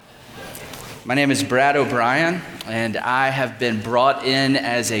My name is Brad O'Brien, and I have been brought in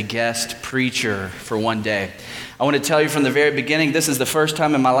as a guest preacher for one day. I want to tell you from the very beginning, this is the first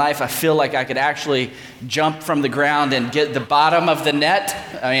time in my life I feel like I could actually jump from the ground and get the bottom of the net.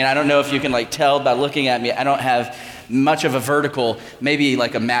 I mean, I don't know if you can tell by looking at me. I don't have much of a vertical, maybe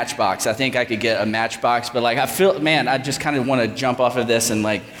like a matchbox. I think I could get a matchbox, but I feel, man, I just kind of want to jump off of this and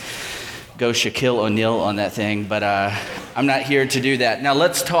go Shaquille O'Neal on that thing, but I'm not here to do that. Now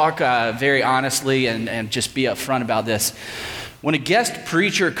let's talk very honestly and just be upfront about this. When a guest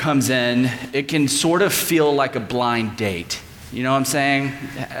preacher comes in, it can sort of feel like a blind date. You know what I'm saying?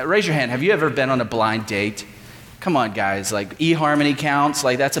 Raise your hand. Have you ever been on a blind date? Come on, guys. eHarmony counts.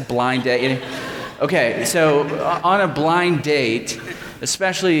 That's a blind date. Okay, so on a blind date,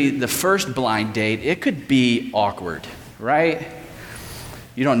 especially the first blind date, it could be awkward, right?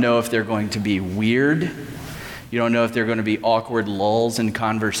 You don't know if they're going to be weird. You don't know if they're going to be awkward lulls in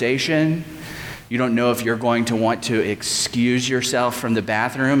conversation. You don't know if you're going to want to excuse yourself from the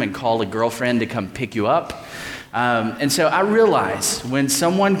bathroom and call a girlfriend to come pick you up. And so I realize when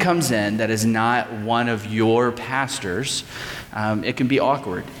someone comes in that is not one of your pastors, it can be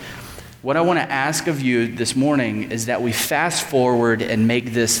awkward. What I want to ask of you this morning is that we fast forward and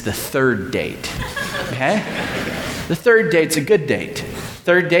make this the third date, okay? The third date's a good date.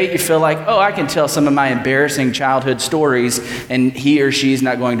 Third date, you feel like, oh, I can tell some of my embarrassing childhood stories and he or she's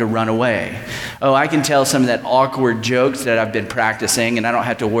not going to run away. Oh, I can tell some of that awkward jokes that I've been practicing and I don't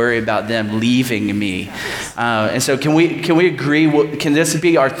have to worry about them leaving me. And so can we agree, can this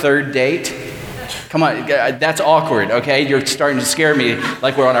be our third date? Come on, that's awkward, okay? You're starting to scare me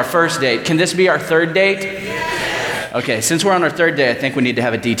like we're on our first date. Can this be our third date? Okay, since we're on our third date, I think we need to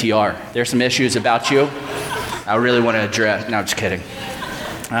have a DTR. There's some issues about you I really want to address. No, I'm just kidding.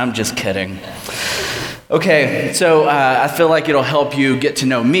 I'm just kidding. Okay, so I feel like it'll help you get to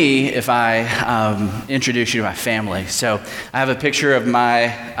know me if I introduce you to my family. So I have a picture of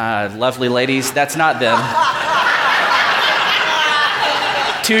my lovely ladies. That's not them.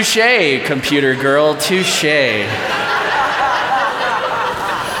 Touche, computer girl, touche.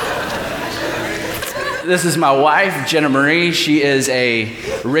 This is my wife, Jenna Marie. She is a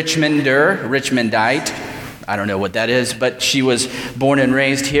Richmondite. I don't know what that is, but she was born and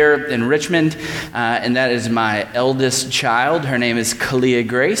raised here in Richmond, and that is my eldest child. Her name is Kalia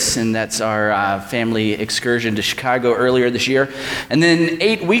Grace, and that's our family excursion to Chicago earlier this year. And then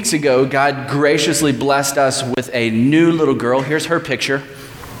 8 weeks ago, God graciously blessed us with a new little girl. Here's her picture.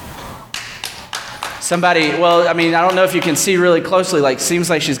 I don't know if you can see really closely, seems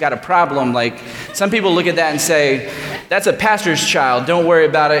like she's got a problem. Some people look at that and say, that's a pastor's child, don't worry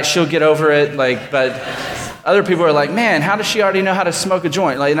about it, she'll get over it, but other people are like, man, how does she already know how to smoke a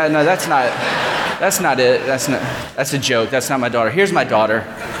joint? No, that's not it. That's a joke. That's not my daughter. Here's my daughter.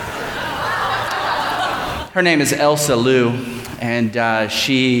 Her name is Elsa Lou, and I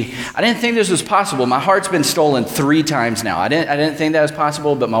didn't think this was possible. My heart's been stolen 3 times now. I didn't think that was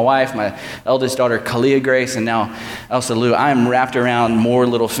possible, but my wife, my eldest daughter, Kalia Grace, and now Elsa Lou, I am wrapped around more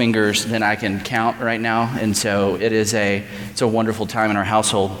little fingers than I can count right now, and so it's a wonderful time in our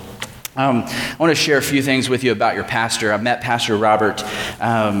household. I want to share a few things with you about your pastor. I met Pastor Robert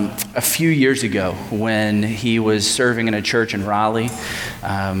a few years ago when he was serving in a church in Raleigh.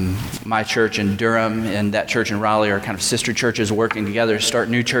 My church in Durham and that church in Raleigh are kind of sister churches working together to start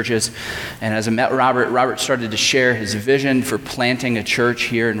new churches. And as I met Robert started to share his vision for planting a church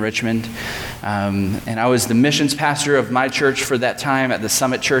here in Richmond. And I was the missions pastor of my church for that time at the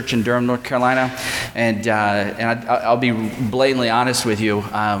Summit Church in Durham, North Carolina. And I'll be blatantly honest with you.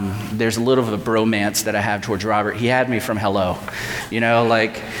 There's a little of a bromance that I have towards Robert. He had me from hello.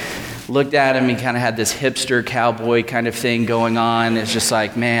 Looked at him, he kind of had this hipster cowboy kind of thing going on. It's just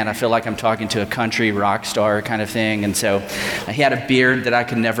man, I feel like I'm talking to a country rock star kind of thing. And so he had a beard that I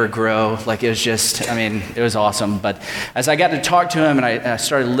could never grow. It was awesome. But as I got to talk to him and I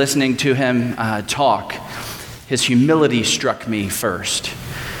started listening to him talk, his humility struck me first.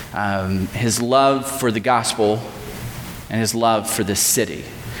 His love for the gospel and his love for the city.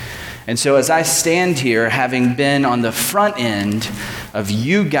 And so as I stand here, having been on the front end of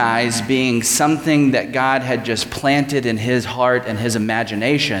you guys being something that God had just planted in his heart and his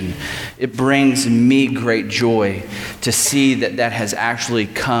imagination, it brings me great joy to see that has actually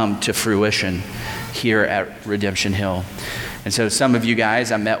come to fruition here at Redemption Hill. And so some of you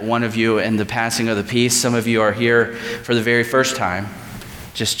guys, I met one of you in the passing of the peace. Some of you are here for the very first time,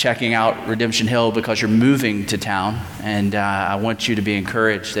 just checking out Redemption Hill because you're moving to town. And I want you to be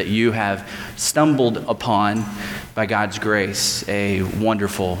encouraged that you have stumbled upon by God's grace, a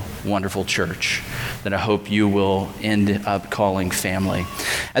wonderful, wonderful church that I hope you will end up calling family.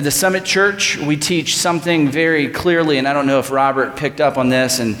 At the Summit Church, we teach something very clearly, and I don't know if Robert picked up on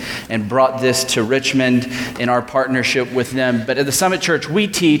this and brought this to Richmond in our partnership with them, but at the Summit Church, we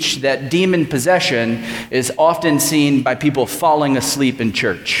teach that demon possession is often seen by people falling asleep in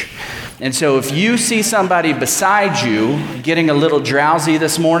church. And so if you see somebody beside you getting a little drowsy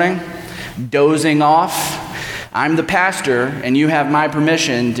this morning, dozing off, I'm the pastor, and you have my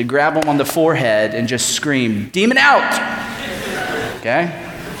permission to grab them on the forehead and just scream, "Demon out!" Okay?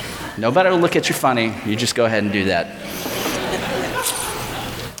 Nobody will look at you funny. You just go ahead and do that.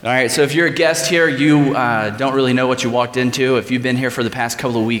 All right, so if you're a guest here, you don't really know what you walked into. If you've been here for the past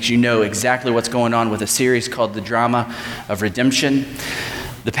couple of weeks, you know exactly what's going on with a series called The Drama of Redemption.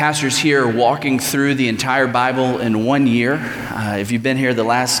 The pastor's here walking through the entire Bible in 1 year. If you've been here the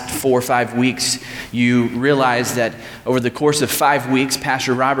last 4 or 5 weeks, you realize that over the course of 5 weeks,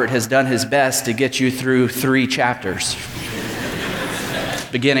 Pastor Robert has done his best to get you through 3 chapters,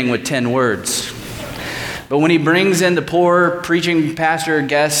 beginning with 10 words. But when he brings in the poor preaching pastor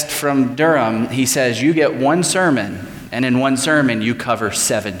guest from Durham, he says, you get 1 sermon, and in 1 sermon, you cover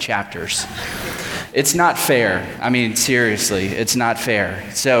 7 chapters. It's not fair. I mean, seriously, it's not fair.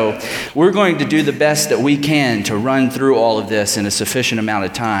 So we're going to do the best that we can to run through all of this in a sufficient amount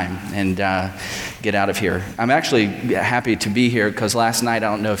of time and get out of here. I'm actually happy to be here because last night, I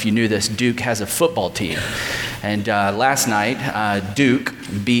don't know if you knew this, Duke has a football team. And last night, Duke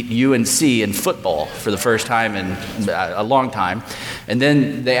beat UNC in football for the first time in a long time. And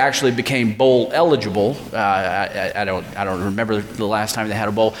then they actually became bowl eligible. I don't remember the last time they had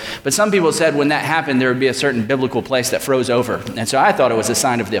a bowl. But some people said when that happened, there would be a certain biblical place that froze over. And so I thought it was a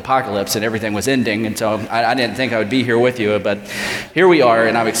sign of the apocalypse and everything was ending. And so I didn't think I would be here with you. But here we are,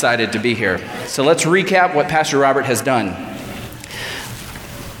 and I'm excited to be here. So let's recap what Pastor Robert has done.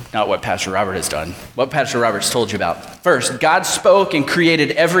 Not what Pastor Robert has done. What Pastor Robert's told you about. First, God spoke and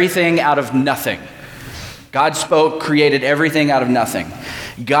created everything out of nothing. God spoke, created everything out of nothing.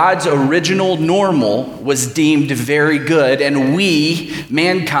 God's original normal was deemed very good, and we,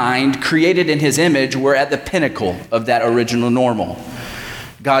 mankind, created in his image, were at the pinnacle of that original normal.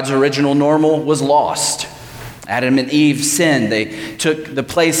 God's original normal was lost. Adam and Eve sinned. They took the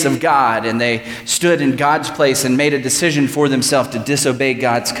place of God, and they stood in God's place and made a decision for themselves to disobey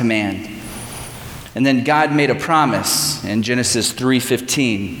God's command. And then God made a promise in Genesis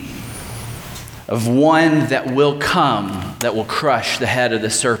 3:15 of one that will come that will crush the head of the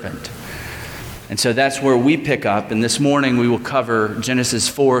serpent. And so that's where we pick up, and this morning we will cover Genesis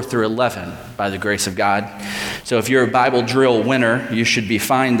 4 through 11 by the grace of God. So if you're a Bible drill winner, you should be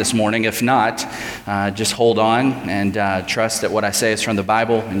fine this morning. If not, just hold on and trust that what I say is from the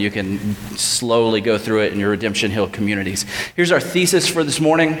Bible, and you can slowly go through it in your Redemption Hill communities. Here's our thesis for this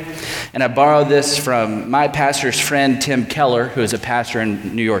morning, and I borrowed this from my pastor's friend, Tim Keller, who is a pastor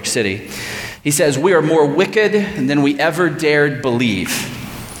in New York City. He says, we are more wicked than we ever dared believe.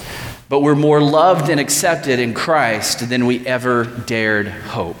 But we're more loved and accepted in Christ than we ever dared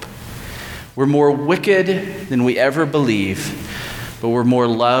hope. We're more wicked than we ever believe, but we're more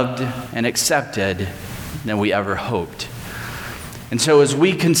loved and accepted than we ever hoped. And so as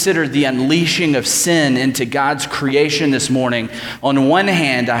we consider the unleashing of sin into God's creation this morning, on one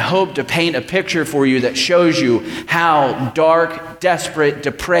hand, I hope to paint a picture for you that shows you how dark, desperate,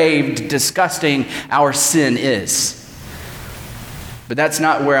 depraved, disgusting our sin is. But that's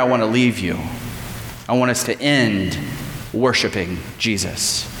not where I want to leave you. I want us to end worshiping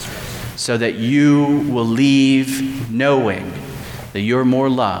Jesus so that you will leave knowing that you're more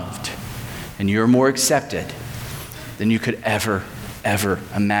loved and you're more accepted than you could ever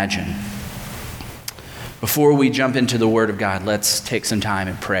imagine. Before we jump into the Word of God, let's take some time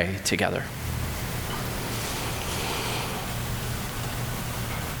and pray together.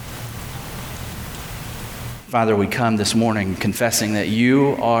 Father, we come this morning confessing that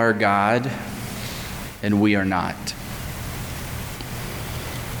you are God and we are not.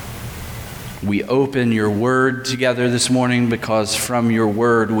 We open your word together this morning because from your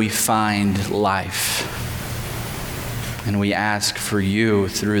word we find life. And we ask for you,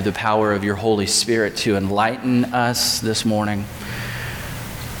 through the power of your Holy Spirit, to enlighten us this morning,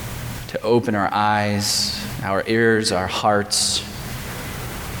 to open our eyes, our ears, our hearts,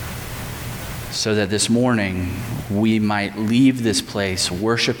 so that this morning we might leave this place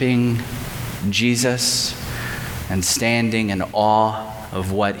worshiping Jesus and standing in awe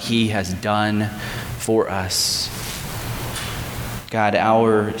of what he has done for us. God,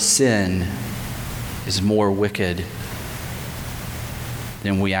 our sin is more wicked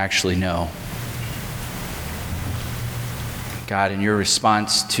than we actually know. God, in your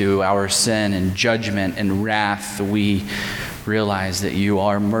response to our sin and judgment and wrath, we realize that you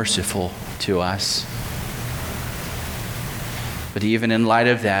are merciful to us. But even in light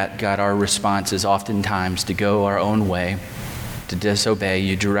of that, God, our response is oftentimes to go our own way, to disobey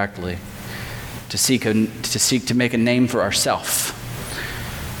you directly, to seek to make a name for ourselves,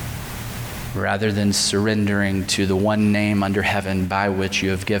 rather than surrendering to the one name under heaven by which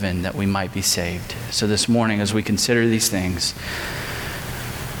you have given that we might be saved. So this morning, as we consider these things,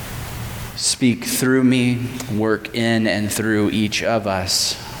 speak through me, work in and through each of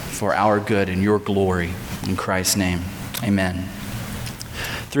us for our good and your glory. In Christ's name, amen.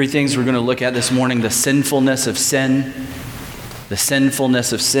 3 things we're going to look at this morning: the sinfulness of sin,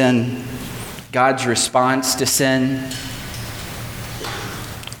 God's response to sin,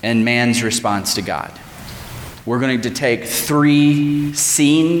 and man's response to God. We're going to take 3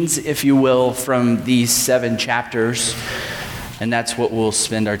 scenes, if you will, from these 7 chapters, and that's what we'll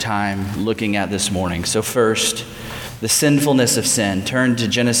spend our time looking at this morning. So first, the sinfulness of sin. Turn to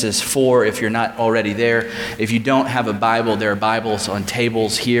Genesis 4 if you're not already there. If you don't have a Bible, there are Bibles on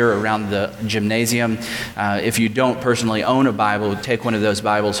tables here around the gymnasium. If you don't personally own a Bible, take one of those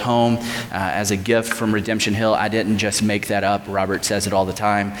Bibles home as a gift from Redemption Hill. I didn't just make that up. Robert says it all the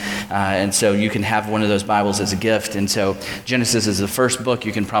time. And so you can have one of those Bibles as a gift. And so Genesis is the first book.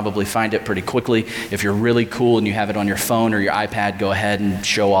 You can probably find it pretty quickly. If you're really cool and you have it on your phone or your iPad, go ahead and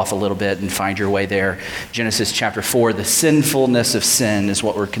show off a little bit and find your way there. Genesis chapter 4. The sinfulness of sin is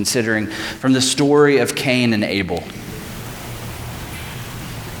what we're considering from the story of Cain and Abel.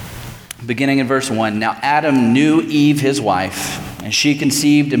 Beginning in verse 1, now Adam knew Eve his wife, and she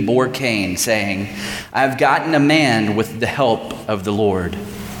conceived and bore Cain, saying, I have gotten a man with the help of the Lord.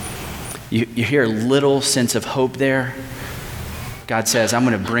 You hear a little sense of hope there? God says, I'm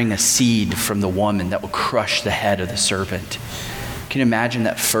going to bring a seed from the woman that will crush the head of the serpent. Can you imagine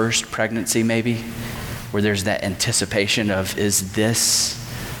that first pregnancy maybe? Where there's that anticipation of, is this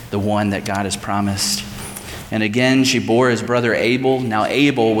the one that God has promised? And again, she bore his brother Abel. Now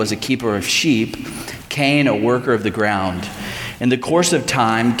Abel was a keeper of sheep, Cain a worker of the ground. In the course of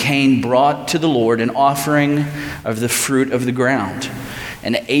time, Cain brought to the Lord an offering of the fruit of the ground.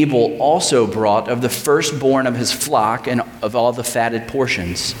 And Abel also brought of the firstborn of his flock and of all the fatted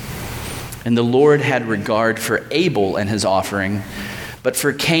portions. And the Lord had regard for Abel and his offering, but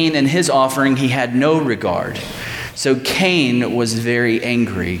for Cain and his offering he had no regard. So Cain was very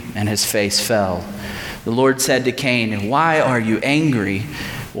angry, and his face fell. The Lord said to Cain, why are you angry?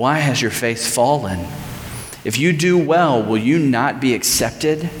 Why has your face fallen? If you do well, will you not be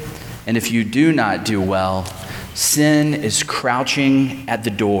accepted? And if you do not do well, sin is crouching at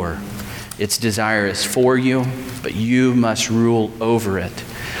the door. Its desire is for you, but you must rule over it.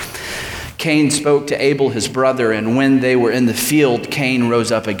 Cain spoke to Abel his brother, and when they were in the field, Cain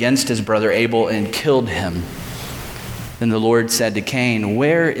rose up against his brother Abel and killed him. Then the Lord said to Cain,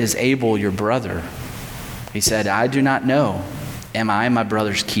 where is Abel your brother? He said, I do not know. Am I my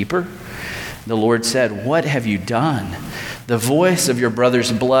brother's keeper? The Lord said, what have you done? The voice of your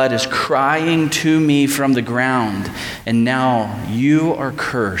brother's blood is crying to me from the ground, and now you are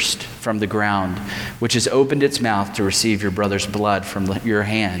cursed from the ground, which has opened its mouth to receive your brother's blood from your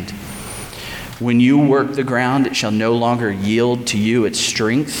hand. When you work the ground, it shall no longer yield to you its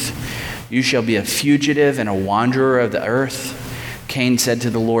strength. You shall be a fugitive and a wanderer of the earth. Cain said to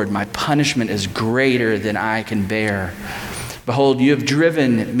the Lord, my punishment is greater than I can bear. Behold, you have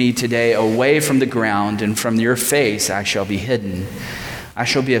driven me today away from the ground, and from your face I shall be hidden. I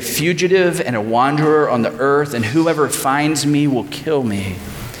shall be a fugitive and a wanderer on the earth, and whoever finds me will kill me.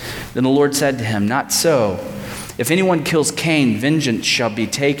 Then the Lord said to him, not so. If anyone kills Cain, vengeance shall be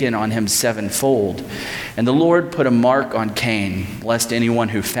taken on him sevenfold. And the Lord put a mark on Cain, lest anyone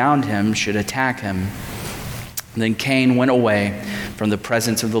who found him should attack him. Then Cain went away from the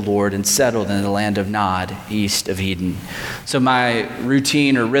presence of the Lord and settled in the land of Nod, east of Eden. So my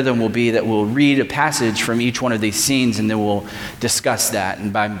routine or rhythm will be that we'll read a passage from each one of these scenes, and then we'll discuss that.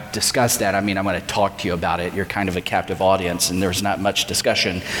 And by discuss that, I mean I'm going to talk to you about it. You're kind of a captive audience, and there's not much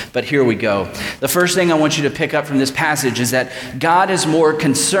discussion. But here we go. The first thing I want you to pick up from this passage is that God is more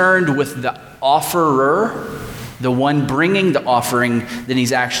concerned with the offerer, the one bringing the offering, than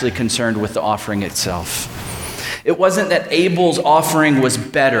he's actually concerned with the offering itself. It wasn't that Abel's offering was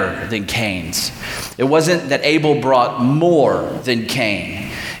better than Cain's. It wasn't that Abel brought more than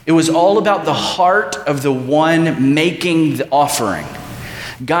Cain. It was all about the heart of the one making the offering.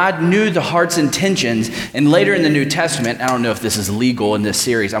 God knew the heart's intentions, and later in the New Testament, I don't know if this is legal in this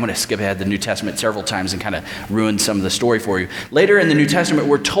series, I'm going to skip ahead the New Testament several times and kind of ruin some of the story for you. Later in the New Testament,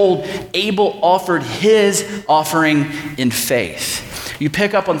 we're told Abel offered his offering in faith. You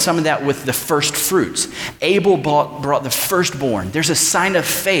pick up on some of that with the first fruits. Abel brought the firstborn. There's a sign of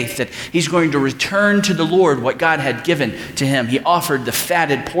faith that he's going to return to the Lord what God had given to him. He offered the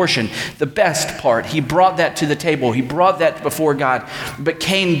fatted portion, the best part. He brought that to the table. He brought that before God. But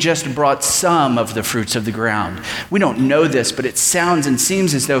Cain just brought some of the fruits of the ground. We don't know this, but it sounds and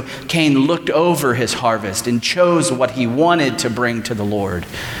seems as though Cain looked over his harvest and chose what he wanted to bring to the Lord.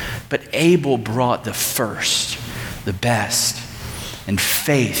 But Abel brought the first, the best, and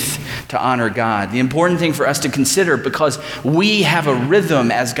faith to honor God. The important thing for us to consider, because we have a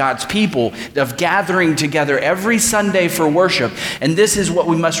rhythm as God's people of gathering together every Sunday for worship, and this is what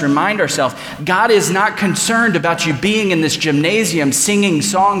we must remind ourselves. God is not concerned about you being in this gymnasium singing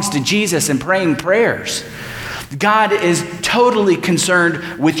songs to Jesus and praying prayers. God is totally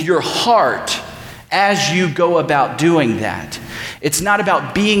concerned with your heart as you go about doing that. It's not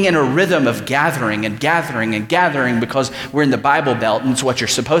about being in a rhythm of gathering and gathering and gathering because we're in the Bible Belt and it's what you're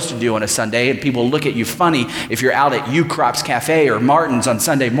supposed to do on a Sunday, and people look at you funny if you're out at Ukrop's Cafe or Martin's on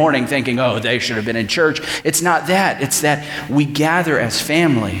Sunday morning thinking, oh, they should have been in church. It's not that. It's that we gather as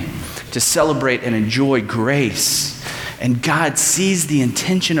family to celebrate and enjoy grace. And God sees the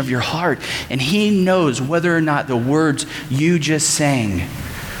intention of your heart, and He knows whether or not the words you just sang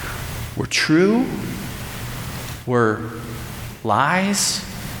were true, were lies,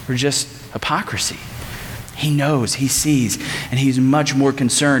 or just hypocrisy. He knows, He sees, and He's much more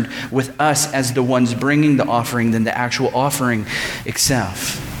concerned with us as the ones bringing the offering than the actual offering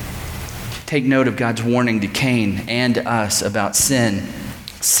itself. Take note of God's warning to Cain and us about sin.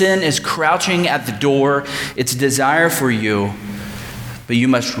 Sin is crouching at the door, its desire for you, but you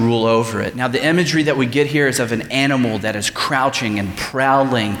must rule over it. Now, the imagery that we get here is of an animal that is crouching and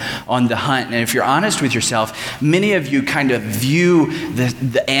prowling on the hunt. And if you're honest with yourself, many of you kind of view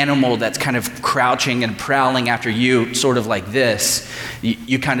the animal that's kind of crouching and prowling after you sort of like this.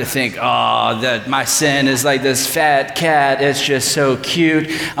 You kind of think, oh, my sin is like this fat cat. It's just so cute.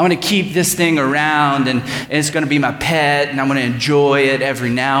 I'm going to keep this thing around, and it's going to be my pet, and I'm going to enjoy it every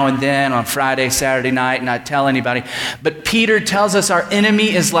now and then on Friday, Saturday night, and not tell anybody. But Peter tells us our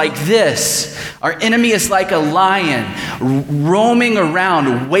enemy is like this. Our enemy is like a lion roaming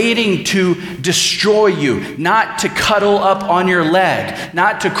around, waiting to destroy you, not to cuddle up on your leg,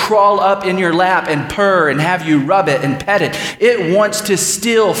 not to crawl up in your lap and purr and have you rub it and pet it. It wants to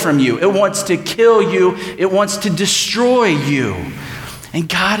steal from you. It wants to kill you. It wants to destroy you. And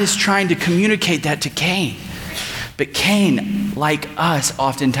God is trying to communicate that to Cain. But Cain, like us,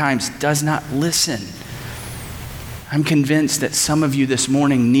 oftentimes does not listen. I'm convinced that some of you this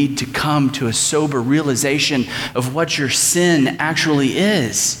morning need to come to a sober realization of what your sin actually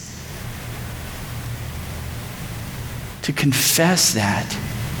is. To confess that.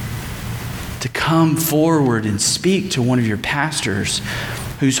 To come forward and speak to one of your pastors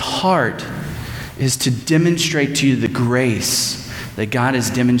whose heart is to demonstrate to you the grace that God has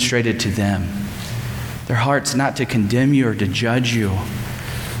demonstrated to them. Their heart's not to condemn you or to judge you.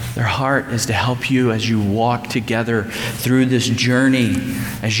 Their heart is to help you as you walk together through this journey,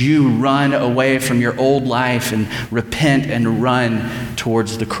 as you run away from your old life and repent and run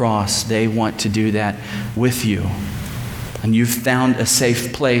towards the cross. They want to do that with you. And you've found a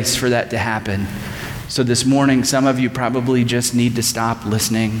safe place for that to happen. So this morning, some of you probably just need to stop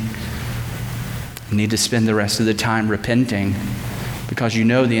listening. You need to spend the rest of the time repenting, because you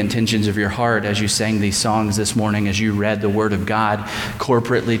know the intentions of your heart as you sang these songs this morning, as you read the Word of God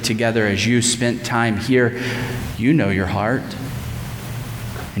corporately together, as you spent time here. You know your heart.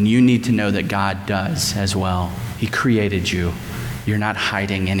 And you need to know that God does as well. He created you. You're not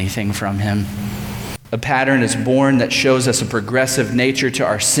hiding anything from Him. A pattern is born that shows us a progressive nature to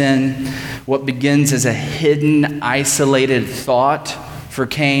our sin. What begins as a hidden, isolated thought for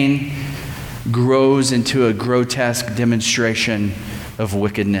Cain grows into a grotesque demonstration of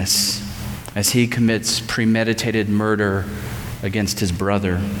wickedness as he commits premeditated murder against his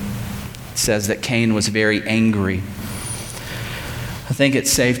brother. It says that Cain was very angry. I think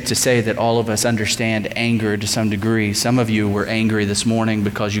it's safe to say that all of us understand anger to some degree. Some of you were angry this morning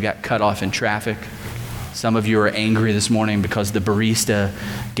because you got cut off in traffic. Some of you are angry this morning because the barista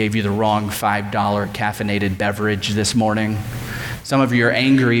gave you the wrong $5 caffeinated beverage this morning. Some of you are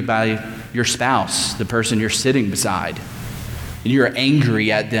angry by your spouse, the person you're sitting beside. And you're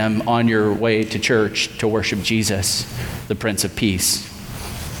angry at them on your way to church to worship Jesus, the Prince of Peace.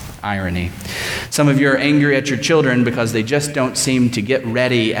 Irony. Some of you are angry at your children because they just don't seem to get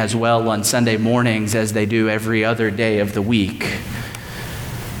ready as well on Sunday mornings as they do every other day of the week.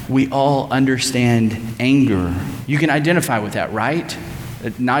 We all understand anger. You can identify with that, right?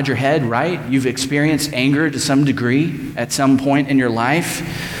 Nod your head, right? You've experienced anger to some degree at some point in your life.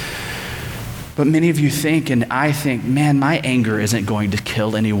 But many of you think, and I think, man, my anger isn't going to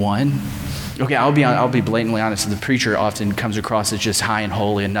kill anyone. Okay, I'll be blatantly honest. The preacher often comes across as just high and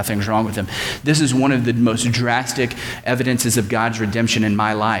holy and nothing's wrong with him. This is one of the most drastic evidences of God's redemption in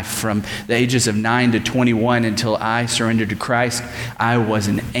my life. From the ages of 9 to 21 until I surrendered to Christ, I was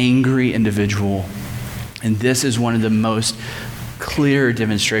an angry individual. And this is one of the most clear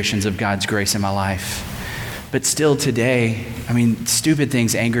demonstrations of God's grace in my life. But still today, stupid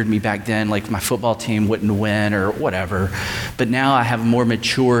things angered me back then, like my football team wouldn't win or whatever. But now I have more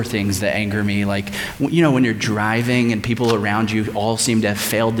mature things that anger me, like, when you're driving and people around you all seem to have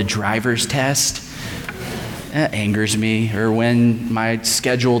failed the driver's test. That angers me. Or when my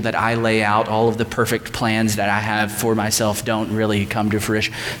schedule that I lay out, all of the perfect plans that I have for myself don't really come to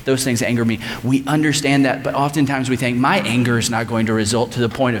fruition. Those things anger me. We understand that, but oftentimes we think my anger is not going to result to the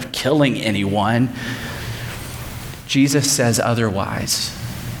point of killing anyone. Jesus says otherwise.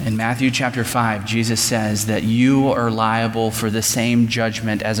 In Matthew chapter 5, Jesus says that you are liable for the same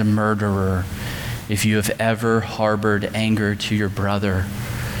judgment as a murderer if you have ever harbored anger to your brother.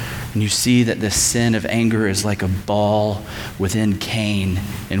 And you see that the sin of anger is like a ball within Cain,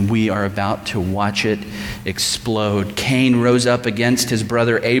 and we are about to watch it explode. Cain rose up against his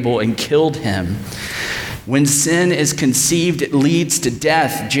brother Abel and killed him. When sin is conceived, it leads to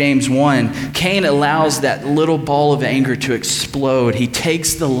death, James 1. Cain allows that little ball of anger to explode. He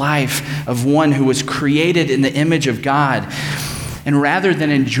takes the life of one who was created in the image of God. And rather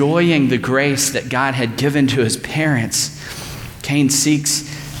than enjoying the grace that God had given to his parents, Cain seeks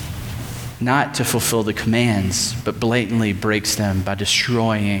not to fulfill the commands, but blatantly breaks them by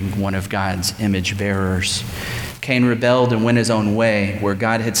destroying one of God's image bearers. Cain rebelled and went his own way. Where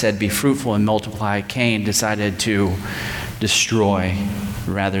God had said, be fruitful and multiply, Cain decided to destroy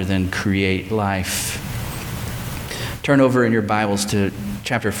rather than create life. Turn over in your Bibles to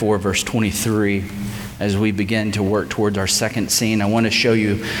chapter 4, verse 23. As we begin to work towards our second scene, I want to show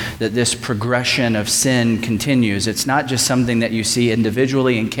you that this progression of sin continues. It's not just something that you see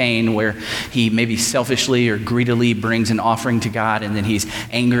individually in Cain, where he maybe selfishly or greedily brings an offering to God, and then he's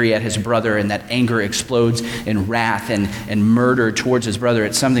angry at his brother, and that anger explodes in wrath and murder towards his brother.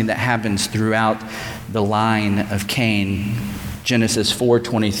 It's something that happens throughout the line of Cain. Genesis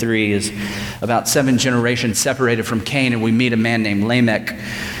 4:23 is about 7 generations separated from Cain, and we meet a man named Lamech.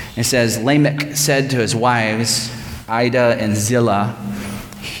 It says, Lamech said to his wives, Ida and Zillah,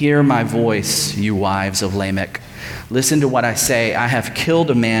 hear my voice, you wives of Lamech. Listen to what I say. I have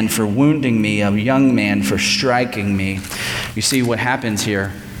killed a man for wounding me, a young man for striking me. You see what happens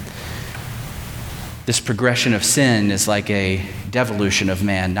here? This progression of sin is like a devolution of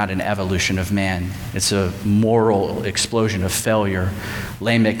man, not an evolution of man. It's a moral explosion of failure.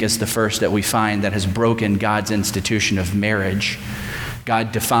 Lamech is the first that we find that has broken God's institution of marriage.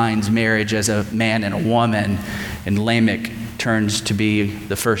 God defines marriage as a man and a woman, and Lamech turns to be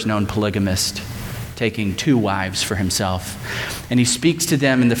the first known polygamist, taking 2 wives for himself. And he speaks to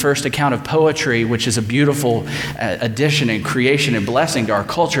them in the first account of poetry, which is a beautiful addition and creation and blessing to our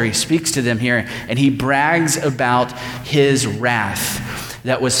culture. He speaks to them here, and he brags about his wrath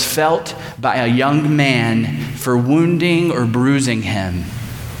that was felt by a young man for wounding or bruising him.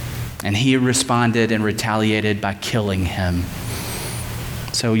 And he responded and retaliated by killing him.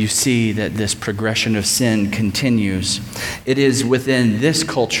 So you see that this progression of sin continues. It is within this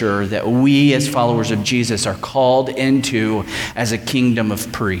culture that we as followers of Jesus are called into as a kingdom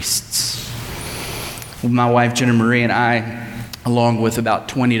of priests. My wife Jenna Marie and I, along with about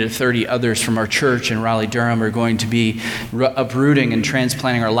 20 to 30 others from our church in Raleigh-Durham, are going to be uprooting and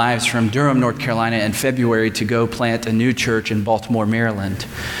transplanting our lives from Durham, North Carolina in February to go plant a new church in Baltimore, Maryland.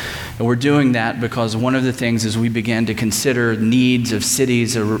 And we're doing that because one of the things as we began to consider needs of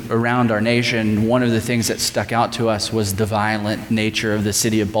cities around our nation, one of the things that stuck out to us was the violent nature of the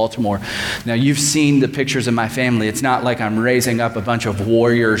city of Baltimore. Now, you've seen the pictures of my family. It's not like I'm raising up a bunch of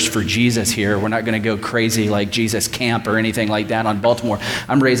warriors for Jesus here. We're not going to go crazy like Jesus Camp or anything like that on Baltimore.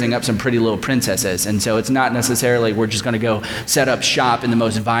 I'm raising up some pretty little princesses. And so it's not necessarily we're just going to go set up shop in the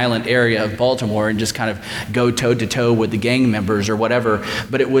most violent area of Baltimore and just kind of go toe-to-toe with the gang members or whatever.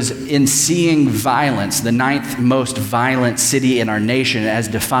 But it was in seeing violence, the 9th most violent city in our nation as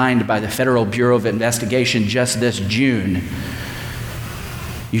defined by the Federal Bureau of Investigation just this June.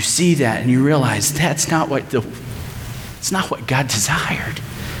 You see that and you realize it's not what God desired.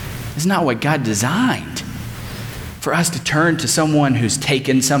 That's not what God designed. For us to turn to someone who's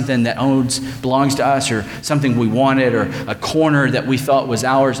taken something that belongs to us, or something we wanted, or a corner that we thought was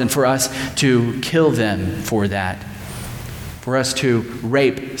ours, and for us to kill them for that. For us to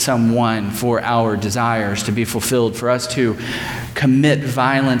rape someone for our desires to be fulfilled. For us to commit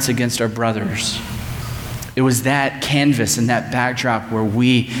violence against our brothers. It was that canvas and that backdrop where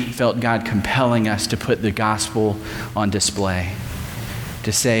we felt God compelling us to put the gospel on display.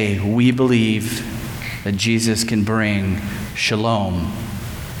 To say, we believe that Jesus can bring shalom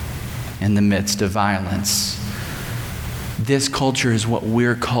in the midst of violence. This culture is what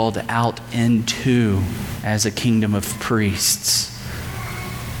we're called out into as a kingdom of priests.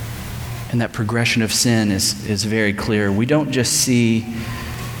 And that progression of sin is very clear. We don't just see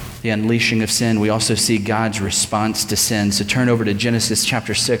the unleashing of sin, we also see God's response to sin. So turn over to Genesis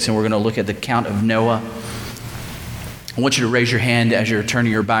chapter 6, and we're going to look at the account of Noah. I want you to raise your hand as you're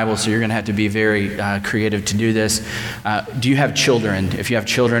turning your Bible, so you're going to have to be very creative to do this. Do you have children? If you have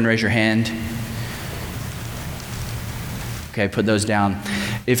children, raise your hand. Okay, put those down.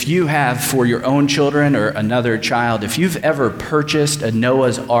 If you have, for your own children or another child, if you've ever purchased a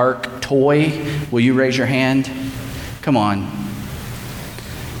Noah's Ark toy, will you raise your hand? Come on.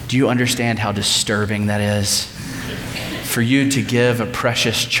 Do you understand how disturbing that is? For you to give a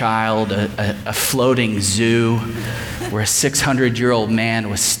precious child a floating zoo where a 600-year-old man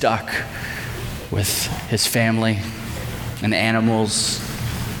was stuck with his family and animals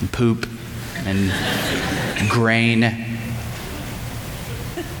and poop and grain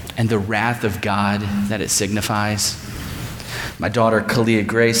and the wrath of God that it signifies. My daughter, Kalia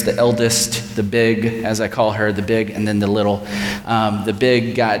Grace, the eldest, the big, as I call her, the big and then the little. The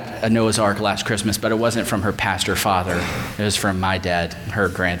big got a Noah's Ark last Christmas, but it wasn't from her pastor father. It was from my dad, her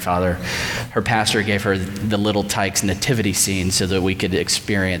grandfather. Her pastor gave her the Little Tykes nativity scene so that we could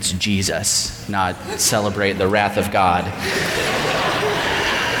experience Jesus, not celebrate the wrath of God.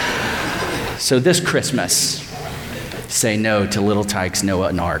 So this Christmas, say no to Little Tykes, Noah,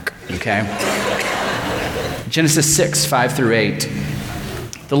 and Ark, okay? Genesis 6, 5 through 8.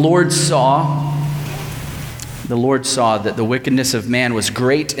 The Lord saw that the wickedness of man was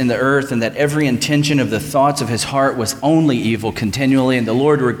great in the earth, and that every intention of the thoughts of his heart was only evil continually. And the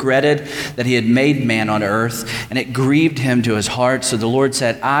Lord regretted that he had made man on earth, and it grieved him to his heart. So the Lord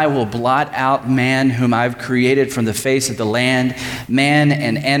said, I will blot out man whom I've created from the face of the land, man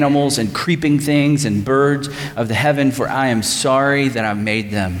and animals and creeping things and birds of the heaven, for I am sorry that I made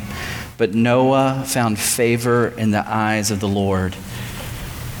them. But Noah found favor in the eyes of the Lord.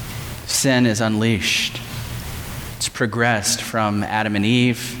 Sin is unleashed. It's progressed from Adam and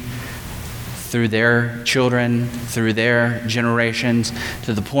Eve, through their children, through their generations,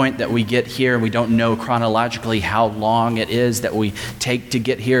 to the point that we get here. We don't know chronologically how long it is that we take to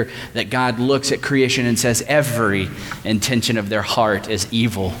get here, that God looks at creation and says every intention of their heart is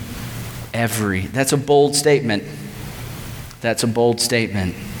evil. Every. That's a bold statement. That's a bold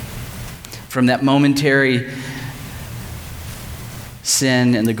statement. From that momentary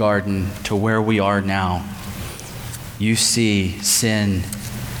sin in the garden to where we are now, you see sin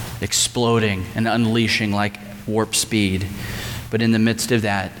exploding and unleashing like warp speed. But in the midst of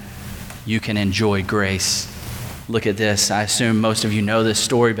that, you can enjoy grace. Look at this. I assume most of you know this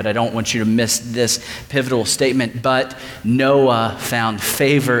story, but I don't want you to miss this pivotal statement. But Noah found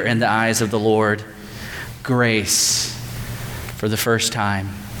favor in the eyes of the Lord. Grace. For the first time,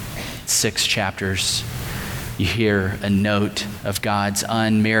 6 chapters, you hear a note of God's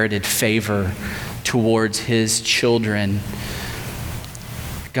unmerited favor towards his children.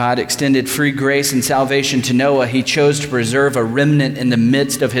 God extended free grace and salvation to Noah. He chose to preserve a remnant in the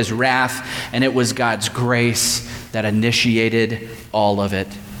midst of his wrath, and it was God's grace that initiated all of it.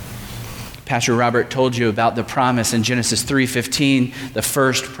 Pastor Robert told you about the promise in Genesis 3:15, the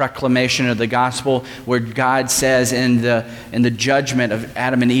first proclamation of the gospel, where God says in the judgment of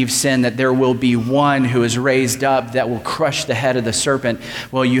Adam and Eve's sin that there will be one who is raised up that will crush the head of the serpent.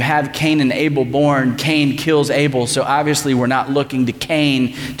 Well, you have Cain and Abel born. Cain kills Abel, so obviously we're not looking to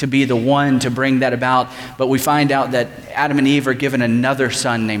Cain to be the one to bring that about, but we find out that Adam and Eve are given another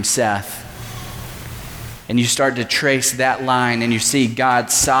son named Seth. And you start to trace that line, and you see God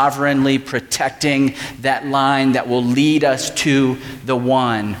sovereignly protecting that line that will lead us to the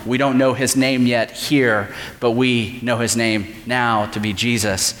one. We don't know his name yet here, but we know his name now to be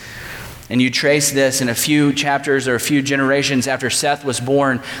Jesus. And you trace this in a few chapters or a few generations after Seth was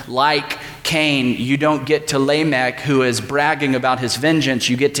born. Like Cain, you don't get to Lamech, who is bragging about his vengeance.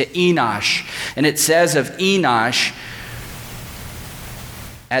 You get to Enosh. And it says of Enosh,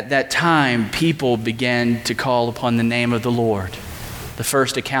 at that time, people began to call upon the name of the Lord. the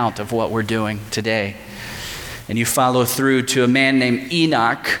first account of what we're doing today. And you follow through to a man named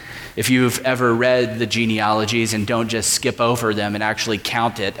Enoch. If you've ever read the genealogies and don't just skip over them and actually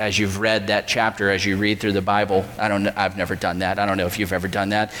count it as you've read that chapter as you read through the Bible. I've never done that. I don't know if you've ever done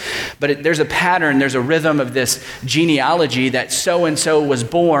that. But there's a pattern, there's a rhythm of this genealogy that so-and-so was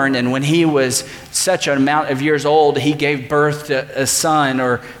born, and when he was such an amount of years old, he gave birth to a son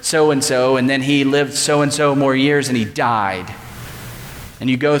or so-and-so, and then he lived so-and-so more years and he died. And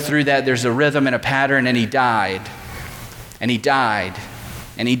you go through that, there's a rhythm and a pattern, and he died. And he died.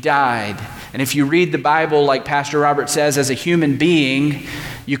 And he died. And if you read the Bible, like Pastor Robert says, as a human being,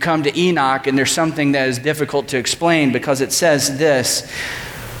 you come to Enoch, and there's something that is difficult to explain because it says this: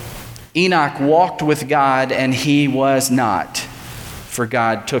 Enoch walked with God, and he was not, for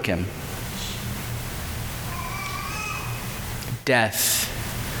God took him. Death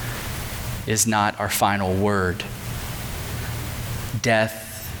is not our final word.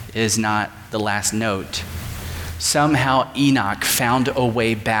 Death is not the last note. Somehow Enoch found a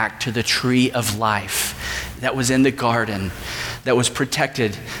way back to the tree of life that was in the garden, that was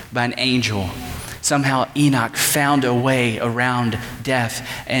protected by an angel. Somehow Enoch found a way around death,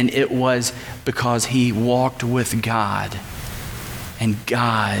 and it was because he walked with God, and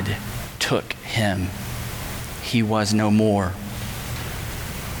God took him. He was no more.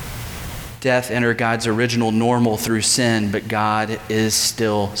 Death entered God's original normal through sin, but God is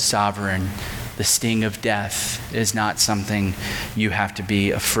still sovereign. The sting of death is not something you have to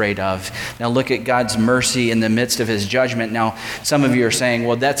be afraid of. Now look at God's mercy in the midst of his judgment. Now, some of you are saying,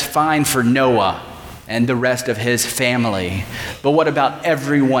 well, that's fine for Noah and the rest of his family. But what about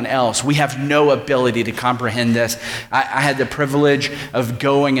everyone else? We have no ability to comprehend this. I had the privilege of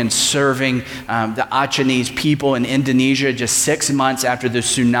going and serving the Achinese people in Indonesia just 6 months after the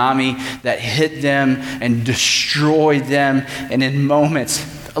tsunami that hit them and destroyed them, and in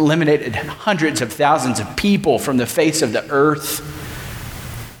moments eliminated hundreds of thousands of people from the face of the earth.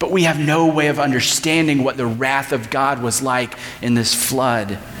 But we have no way of understanding what the wrath of God was like in this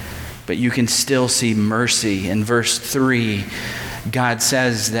flood. But you can still see mercy. In verse 3, God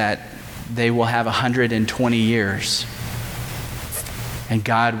says that they will have 120 years. And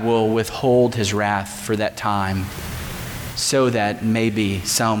God will withhold his wrath for that time so that maybe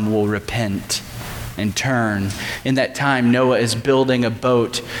some will repent and turn. In that time, Noah is building a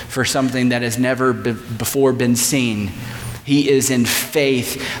boat for something that has never before been seen. He is in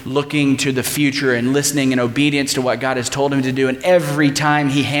faith, looking to the future and listening in obedience to what God has told him to do. And every time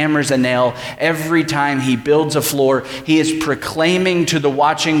he hammers a nail, every time he builds a floor, he is proclaiming to the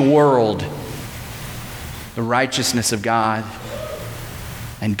watching world the righteousness of God.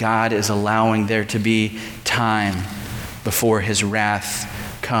 And God is allowing there to be time before his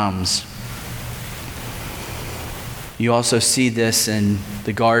wrath comes. You also see this in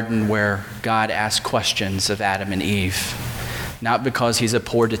the garden where God asked questions of Adam and Eve. Not because he's a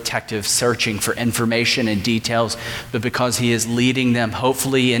poor detective searching for information and details, but because he is leading them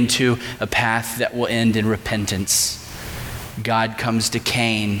hopefully into a path that will end in repentance. God comes to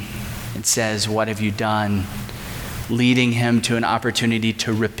Cain and says, "What have you done?" Leading him to an opportunity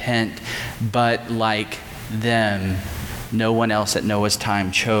to repent. But like them, no one else at Noah's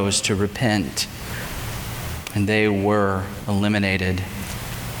time chose to repent. And they were eliminated.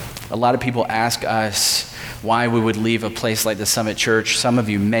 A lot of people ask us why we would leave a place like the Summit Church. Some of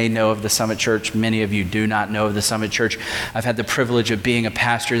you may know of the Summit Church. Many of you do not know of the Summit Church. I've had the privilege of being a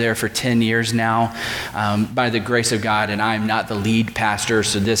pastor there for 10 years now, by the grace of God, and I'm not the lead pastor,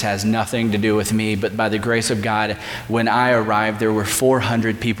 so this has nothing to do with me, but by the grace of God, when I arrived, there were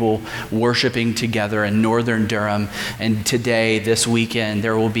 400 people worshiping together in northern Durham, and today, this weekend,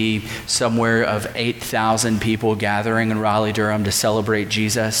 there will be somewhere of 8,000 people gathering in Raleigh-Durham to celebrate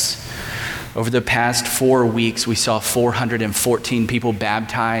Jesus. Over the past 4 weeks, we saw 414 people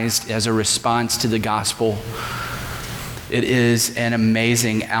baptized as a response to the gospel. It is an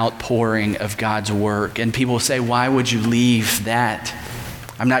amazing outpouring of God's work. And people say, why would you leave that?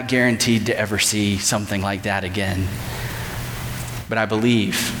 I'm not guaranteed to ever see something like that again. But I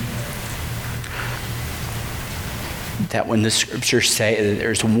believe that when the scriptures say that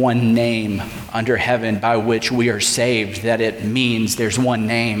there's one name under heaven by which we are saved, that it means there's one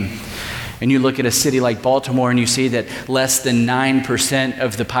name. And you look at a city like Baltimore and you see that less than 9%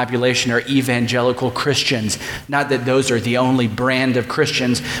 of the population are evangelical Christians. Not that those are the only brand of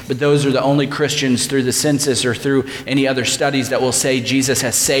Christians, but those are the only Christians through the census or through any other studies that will say, Jesus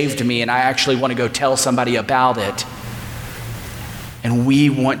has saved me and I actually want to go tell somebody about it. And we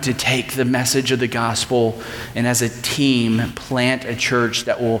want to take the message of the gospel and as a team plant a church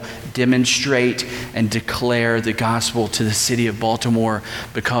that will demonstrate and declare the gospel to the city of Baltimore,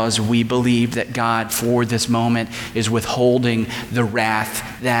 because we believe that God for this moment is withholding the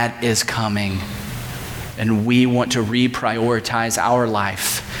wrath that is coming. And we want to reprioritize our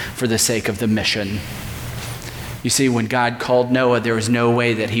life for the sake of the mission. You see, when God called Noah, there was no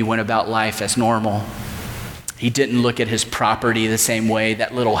way that he went about life as normal. He didn't look at his property the same way,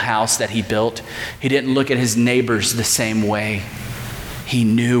 that little house that he built. He didn't look at his neighbors the same way. He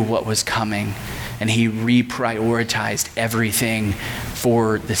knew what was coming, and he reprioritized everything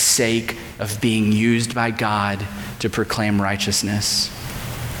for the sake of being used by God to proclaim righteousness.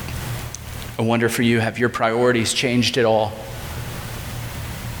 I wonder for you, have your priorities changed at all?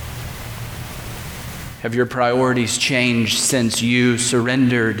 Have your priorities changed since you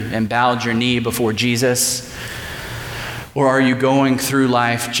surrendered and bowed your knee before Jesus? Or are you going through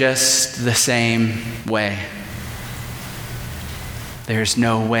life just the same way? There's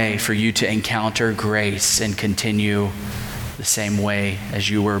no way for you to encounter grace and continue the same way as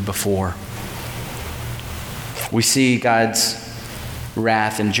you were before. We see God's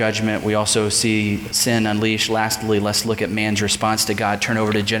wrath and judgment. We also see sin unleashed. Lastly, let's look at man's response to God. Turn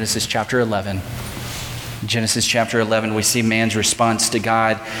over to Genesis chapter 11. Genesis chapter 11, we see man's response to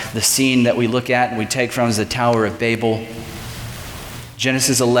God. The scene that we look at and we take from is the Tower of Babel.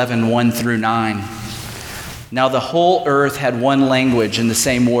 Genesis 11, 1 through 9. Now the whole earth had one language and the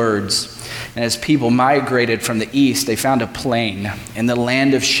same words. And as people migrated from the east, they found a plain in the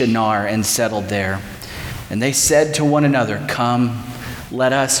land of Shinar and settled there. And they said to one another, "Come,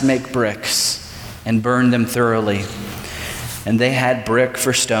 let us make bricks and burn them thoroughly." And they had brick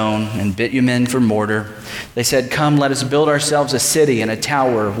for stone and bitumen for mortar. They said, "Come, let us build ourselves a city and a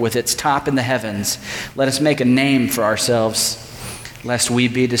tower with its top in the heavens. Let us make a name for ourselves, lest we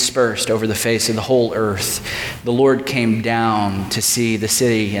be dispersed over the face of the whole earth." The Lord came down to see the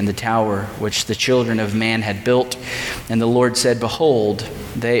city and the tower which the children of man had built. And the Lord said, "Behold,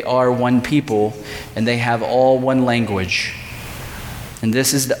 they are one people, and they have all one language. And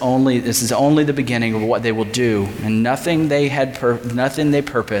this is only the beginning of what they will do, and nothing they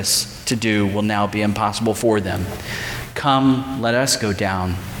purpose to do will now be impossible for them. Come, let us go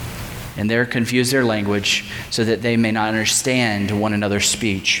down, and there confuse their language, so that they may not understand one another's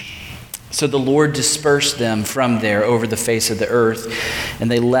speech." So the Lord dispersed them from there over the face of the earth,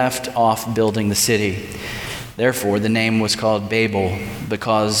 and they left off building the city. Therefore the name was called Babel,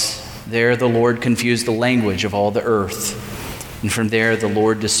 because there the Lord confused the language of all the earth. And from there the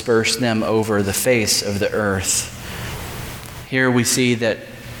Lord dispersed them over the face of the earth. Here we see that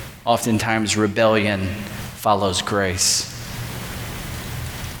oftentimes rebellion follows grace.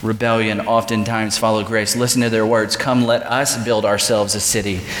 Rebellion oftentimes follows grace. Listen to their words. "Come, let us build ourselves a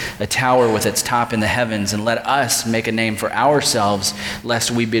city, a tower with its top in the heavens, and let us make a name for ourselves, lest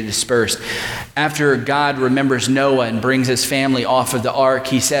we be dispersed." After God remembers Noah and brings his family off of the ark,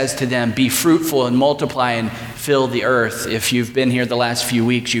 he says to them, "Be fruitful and multiply and fill the earth." If you've been here the last few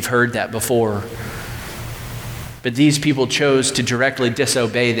weeks, you've heard that before. But these people chose to directly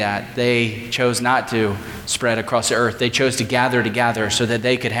disobey that. They chose not to spread across the earth. They chose to gather together so that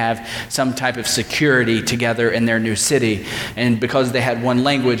they could have some type of security together in their new city. And because they had one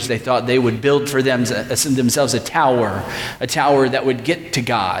language, they thought they would build for themselves a tower that would get to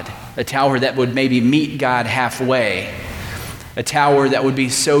God, a tower that would maybe meet God halfway, a tower that would be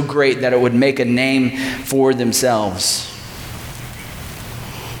so great that it would make a name for themselves.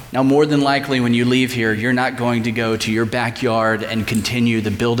 Now, more than likely, when you leave here, you're not going to go to your backyard and continue the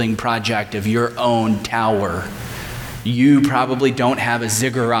building project of your own tower. You probably don't have a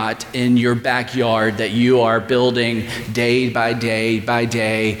ziggurat in your backyard that you are building day by day by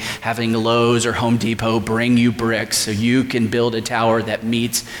day, having Lowe's or Home Depot bring you bricks so you can build a tower that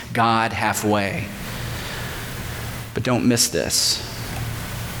meets God halfway. But don't miss this.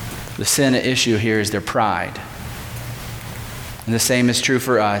 The sin issue here is their pride. And the same is true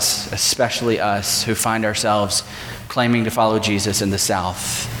for us, especially us who find ourselves claiming to follow Jesus in the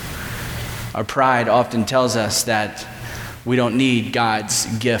South. Our pride often tells us that we don't need God's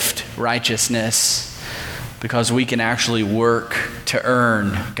gift, righteousness, because we can actually work to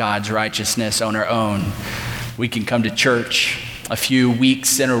earn God's righteousness on our own. We can come to church a few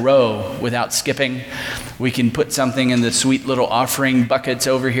weeks in a row without skipping. We can put something in the sweet little offering buckets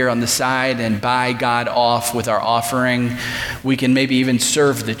over here on the side and buy God off with our offering. We can maybe even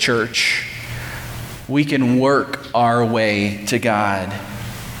serve the church. We can work our way to God.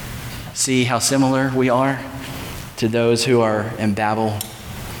 See how similar we are to those who are in Babel?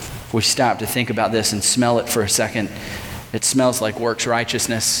 If we stop to think about this and smell it for a second, It smells like works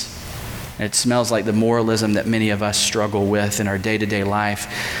righteousness. It smells like the moralism that many of us struggle with in our day-to-day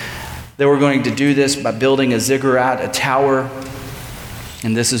life. They were going to do this by building a ziggurat, a tower.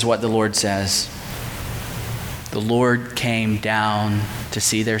 And this is what the Lord says. The Lord came down to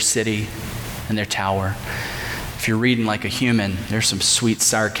see their city and their tower. If you're reading like a human, there's some sweet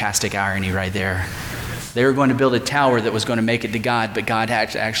sarcastic irony right there. They were going to build a tower that was going to make it to God, but God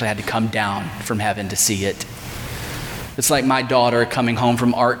actually had to come down from heaven to see it. It's like my daughter coming home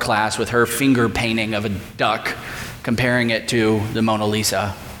from art class with her finger painting of a duck, comparing it to the Mona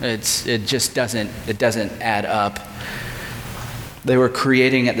Lisa. It just doesn't add up. They were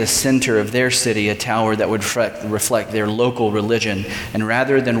creating at the center of their city a tower that would reflect their local religion. And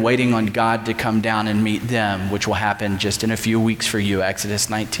rather than waiting on God to come down and meet them, which will happen just in a few weeks for you,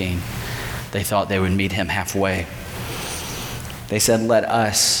 Exodus 19, they thought they would meet him halfway. They said, let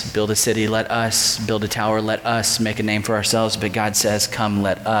us build a city, let us build a tower, let us make a name for ourselves. But God says, come,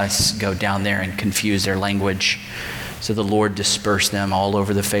 let us go down there and confuse their language. So the Lord dispersed them all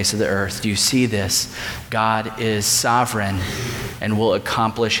over the face of the earth. Do you see this? God is sovereign and will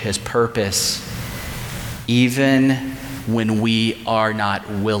accomplish his purpose even when we are not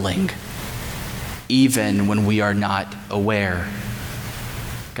willing, even when we are not aware.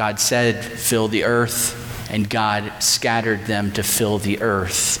 God said, fill the earth, and God scattered them to fill the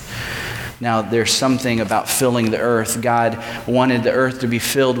earth. Now, there's something about filling the earth. God wanted the earth to be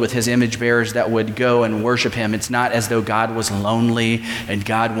filled with his image bearers that would go and worship him. It's not as though God was lonely and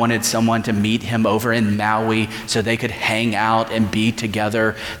God wanted someone to meet him over in Maui so they could hang out and be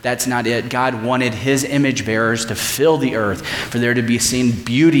together. That's not it. God wanted his image bearers to fill the earth, for there to be seen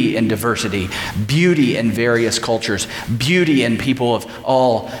beauty in diversity, beauty in various cultures, beauty in people of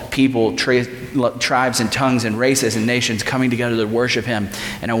all people, tribes and tongues and races and nations coming together to worship him.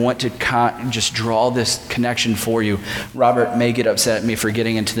 And I want to just draw this connection for you. Robert may get upset at me for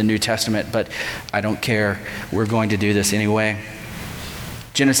getting into the New Testament, but I don't care. We're going to do this anyway.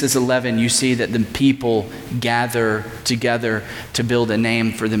 Genesis 11, you see that the people gather together to build a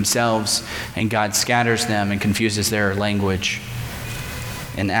name for themselves, and God scatters them and confuses their language.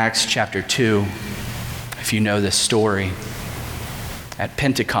 In Acts chapter 2, if you know this story, at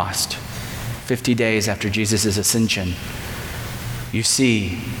Pentecost, 50 days after Jesus' ascension, you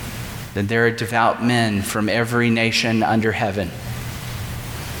see that there are devout men from every nation under heaven.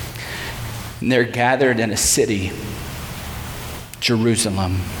 And they're gathered in a city,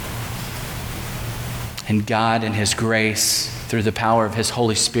 Jerusalem. And God, in his grace, through the power of his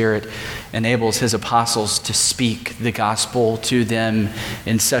Holy Spirit, enables his apostles to speak the gospel to them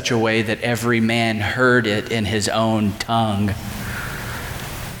in such a way that every man heard it in his own tongue.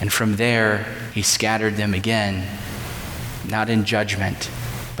 And from there, he scattered them again, not in judgment,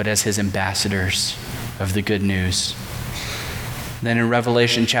 but as his ambassadors of the good news. Then in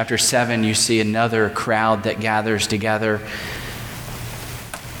Revelation chapter 7, you see another crowd that gathers together.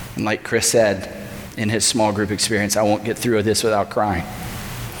 And like Chris said in his small group experience, I won't get through this without crying.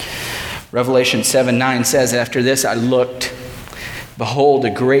 Revelation 7:9 says, after this I looked, behold, a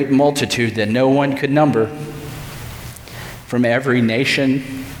great multitude that no one could number, from every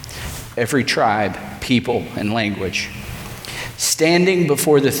nation, every tribe, people, and language, standing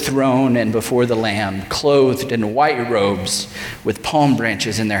before the throne and before the Lamb, clothed in white robes with palm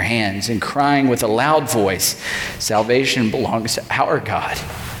branches in their hands, and crying with a loud voice, salvation belongs to our God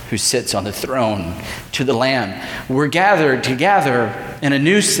who sits on the throne, to the Lamb. We're gathered together in a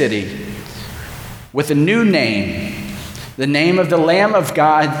new city with a new name, the name of the Lamb of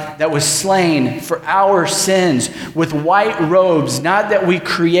God that was slain for our sins, with white robes, not that we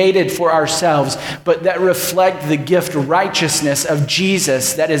created for ourselves, but that reflect the gift righteousness of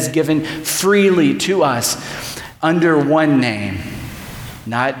Jesus that is given freely to us under one name,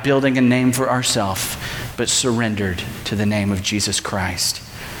 not building a name for ourselves, but surrendered to the name of Jesus Christ.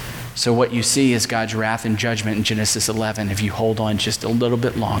 So what you see is God's wrath and judgment in Genesis 11. If you hold on just a little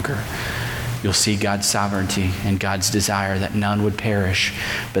bit longer, you'll see God's sovereignty and God's desire that none would perish,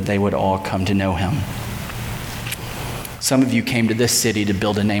 but they would all come to know him. Some of you came to this city to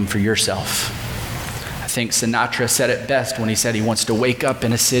build a name for yourself. I think Sinatra said it best when he said he wants to wake up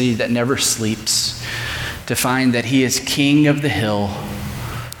in a city that never sleeps, to find that he is king of the hill.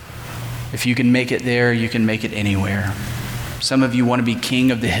 If you can make it there, you can make it anywhere. Some of you want to be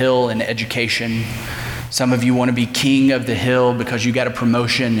king of the hill in education. Some of you want to be king of the hill because you got a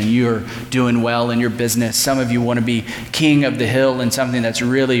promotion and you're doing well in your business. Some of you want to be king of the hill in something that's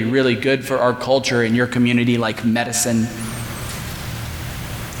really, really good for our culture in your community, like medicine.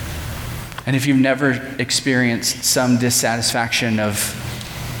 And if you've never experienced some dissatisfaction of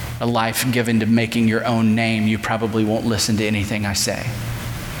a life given to making your own name, you probably won't listen to anything I say.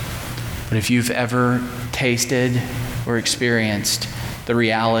 But if you've ever tasted or experienced the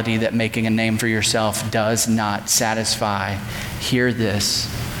reality that making a name for yourself does not satisfy, hear this.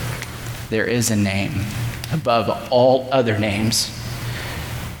 There is a name above all other names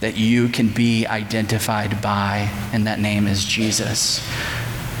that you can be identified by, and that name is Jesus.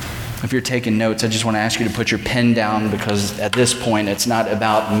 If you're taking notes, I just want to ask you to put your pen down, because at this point, it's not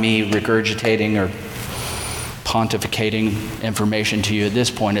about me regurgitating or pontificating information to you. At this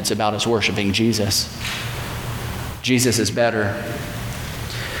point, it's about us worshiping Jesus. Jesus is better.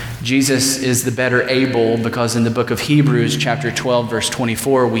 Jesus is the better Abel, because in the book of Hebrews, chapter 12, verse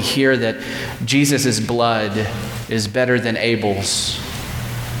 24, we hear that Jesus' blood is better than Abel's.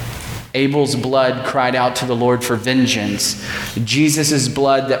 Abel's blood cried out to the Lord for vengeance. Jesus'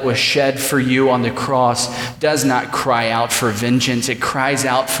 blood that was shed for you on the cross does not cry out for vengeance. It cries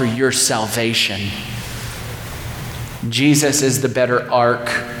out for your salvation. Jesus is the better ark.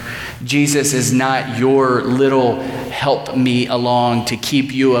 Jesus is not your little help me along to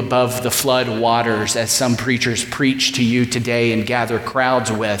keep you above the flood waters, as some preachers preach to you today and gather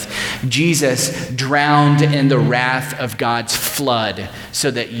crowds with. Jesus drowned in the wrath of God's flood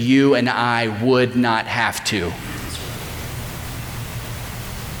so that you and I would not have to.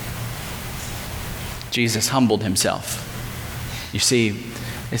 Jesus humbled himself. You see,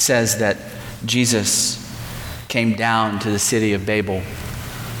 it says that Jesus came down to the city of Babel.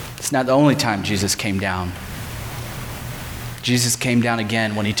 It's not the only time Jesus came down. Jesus came down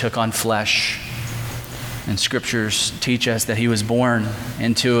again when he took on flesh. And scriptures teach us that he was born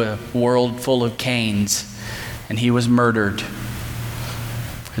into a world full of Cains, and he was murdered.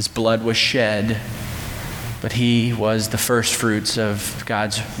 His blood was shed, but he was the first fruits of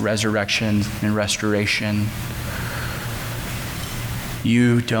God's resurrection and restoration.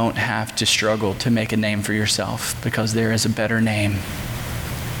 You don't have to struggle to make a name for yourself, because there is a better name,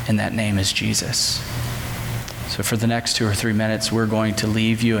 and that name is Jesus. So for the next 2 or 3 minutes, we're going to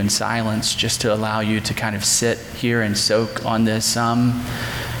leave you in silence just to allow you to kind of sit here and soak on this.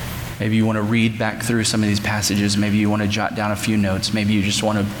 Maybe you want to read back through some of these passages. Maybe you want to jot down a few notes. Maybe you just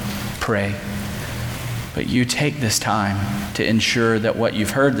want to pray. But you take this time to ensure that what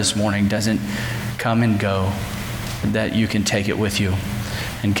you've heard this morning doesn't come and go, that you can take it with you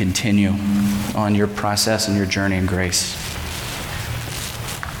and continue on your process and your journey in grace.